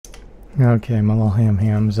Okay, my little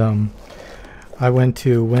hams. I went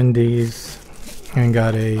to Wendy's and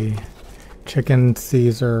got a chicken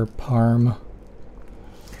Caesar parm,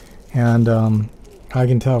 and I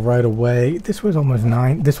can tell right away this was almost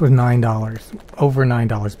 $9. This was $9, over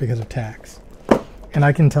 $9 because of tax, and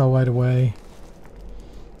I can tell right away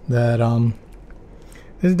that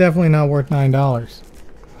this is definitely not worth $9.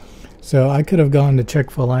 So I could have gone to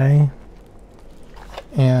Chick-fil-A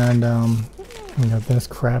and you know, this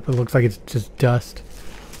crap. It looks like it's just dust.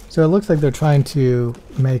 So it looks like they're trying to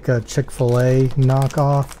make a Chick-fil-A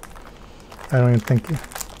knockoff. I don't even think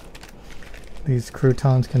these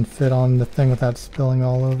croutons can fit on the thing without spilling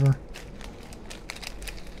all over.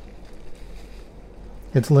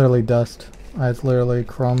 It's literally dust. It's literally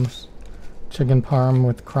crumbs. Chicken parm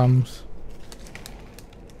with crumbs.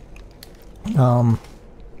 And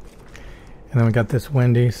then we got this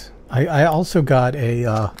Wendy's. I also got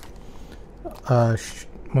a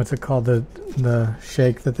what's it called, the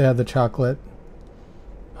shake that they have, the chocolate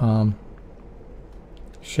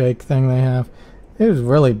shake thing they have. It was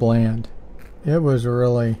really bland. It was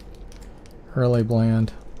really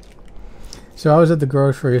bland. So I was at the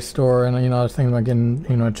grocery store, and you know, I was thinking about getting,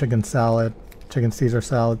 you know, a chicken Caesar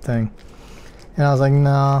salad thing, and I was like,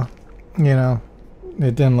 nah, you know,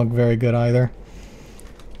 it didn't look very good either.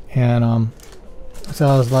 And so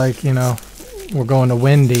I was like, you know, we're going to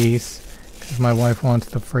Wendy's because my wife wants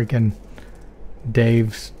the freaking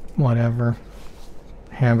Dave's whatever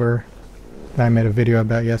hamburger that I made a video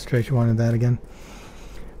about yesterday. She wanted that again.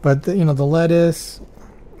 But you know, the lettuce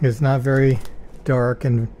is not very dark,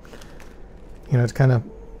 and you know, it's kind of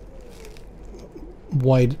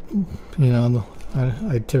white. You know,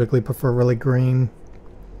 I typically prefer really green.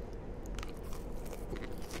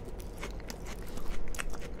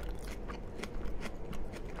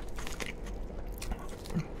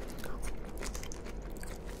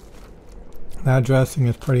 That dressing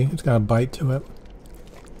is pretty, it's got a bite to it.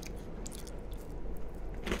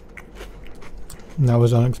 And that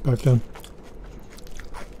was unexpected.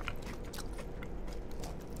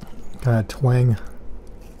 Got a twang.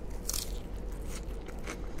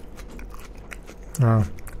 Oh.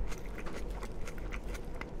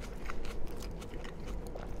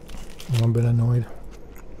 A little bit annoyed.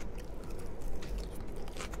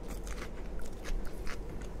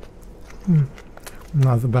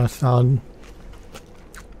 Not the best salad.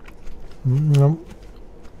 Nope.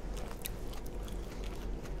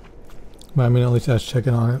 But I mean, at least it has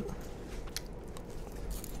chicken on it.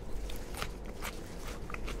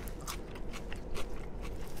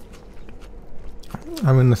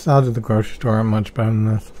 I mean, the salads at the grocery store aren't much better than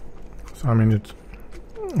this. So I mean, it's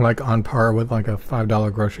like on par with like a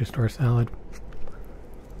 $5 grocery store salad.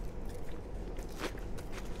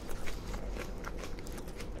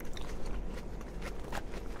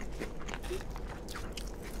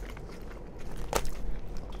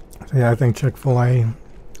 So yeah, I think Chick-fil-A,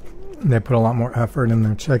 they put a lot more effort in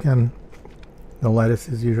their chicken. The lettuce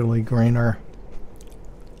is usually greener.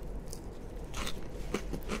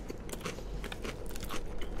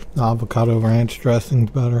 The avocado ranch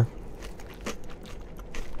dressing's better.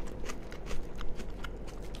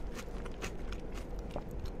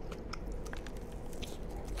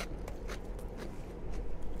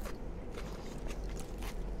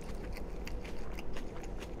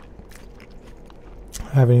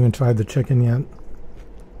 I haven't even tried the chicken yet.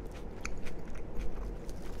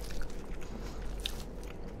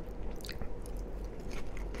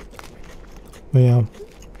 But yeah,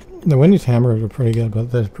 the Wendy's hamburgers are pretty good,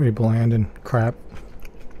 but they're pretty bland and crap.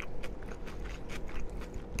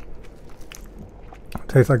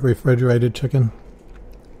 Tastes like refrigerated chicken.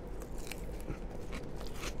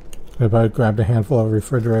 If I grabbed a handful of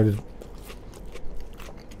refrigerated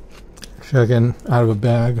chicken out of a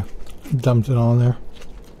bag, dumped it on there.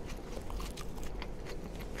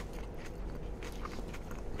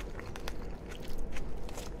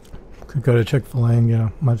 Could go to Chick-fil-A and get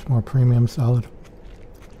a much more premium salad.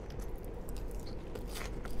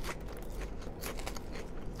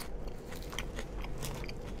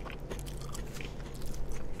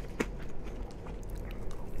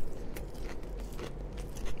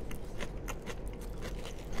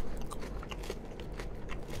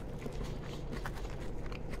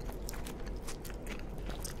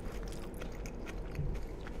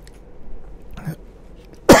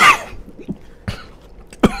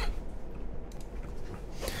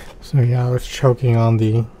 So yeah, I was choking on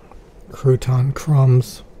the crouton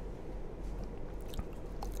crumbs.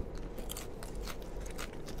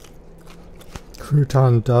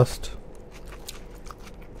 Crouton dust.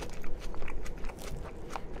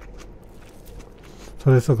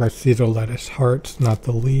 So this looks like Caesar lettuce hearts, not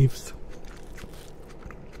the leaves.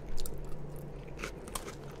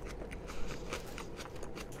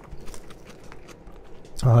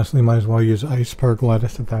 Honestly, might as well use iceberg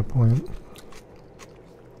lettuce at that point.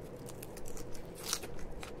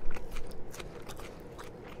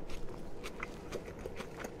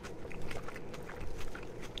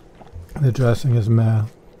 The dressing is meh,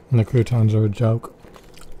 and the croutons are a joke.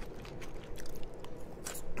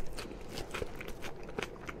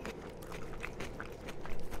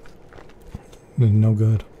 It's no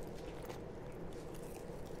good.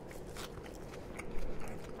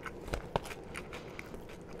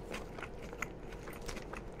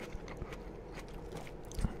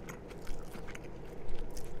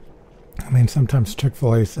 I mean, sometimes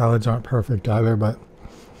Chick-fil-A salads aren't perfect either, but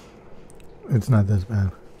it's not this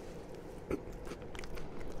bad.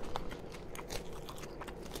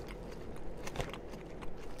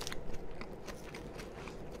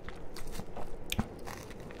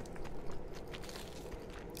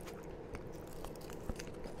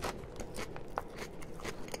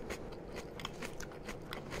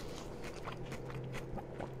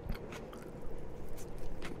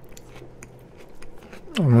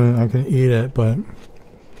 I mean, I can eat it, but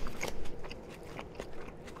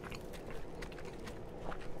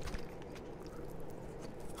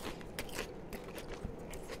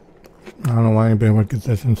I don't know why anybody would get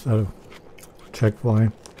this instead of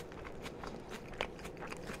Chick-fil-A.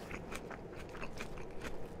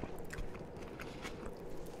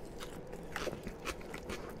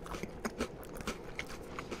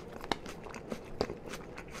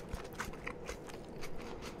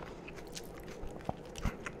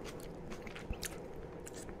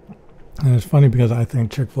 And it's funny because I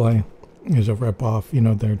think Chick-fil-A is a ripoff. You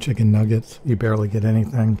know, their chicken nuggets, you barely get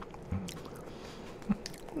anything.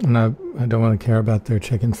 And I don't really care about their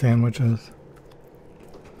chicken sandwiches.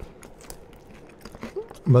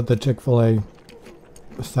 But the Chick-fil-A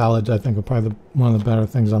salads, I think, are probably one of the better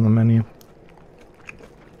things on the menu.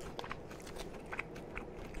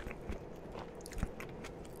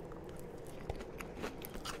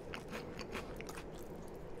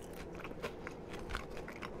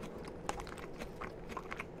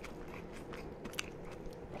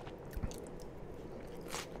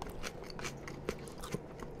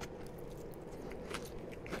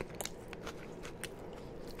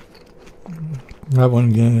 I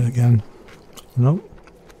wouldn't get it again. Nope.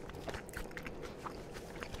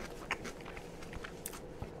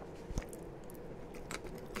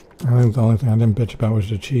 I think the only thing I didn't bitch about was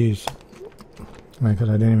the cheese. Because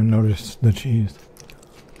I didn't even notice the cheese.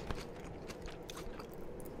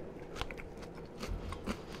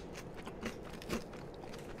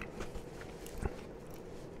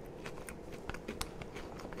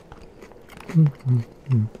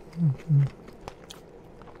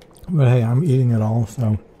 But hey, I'm eating it all,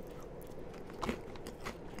 so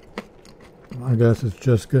I guess it's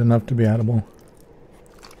just good enough to be edible.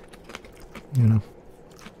 You know.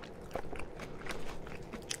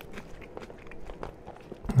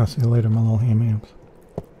 I'll see you later, my little ham hams.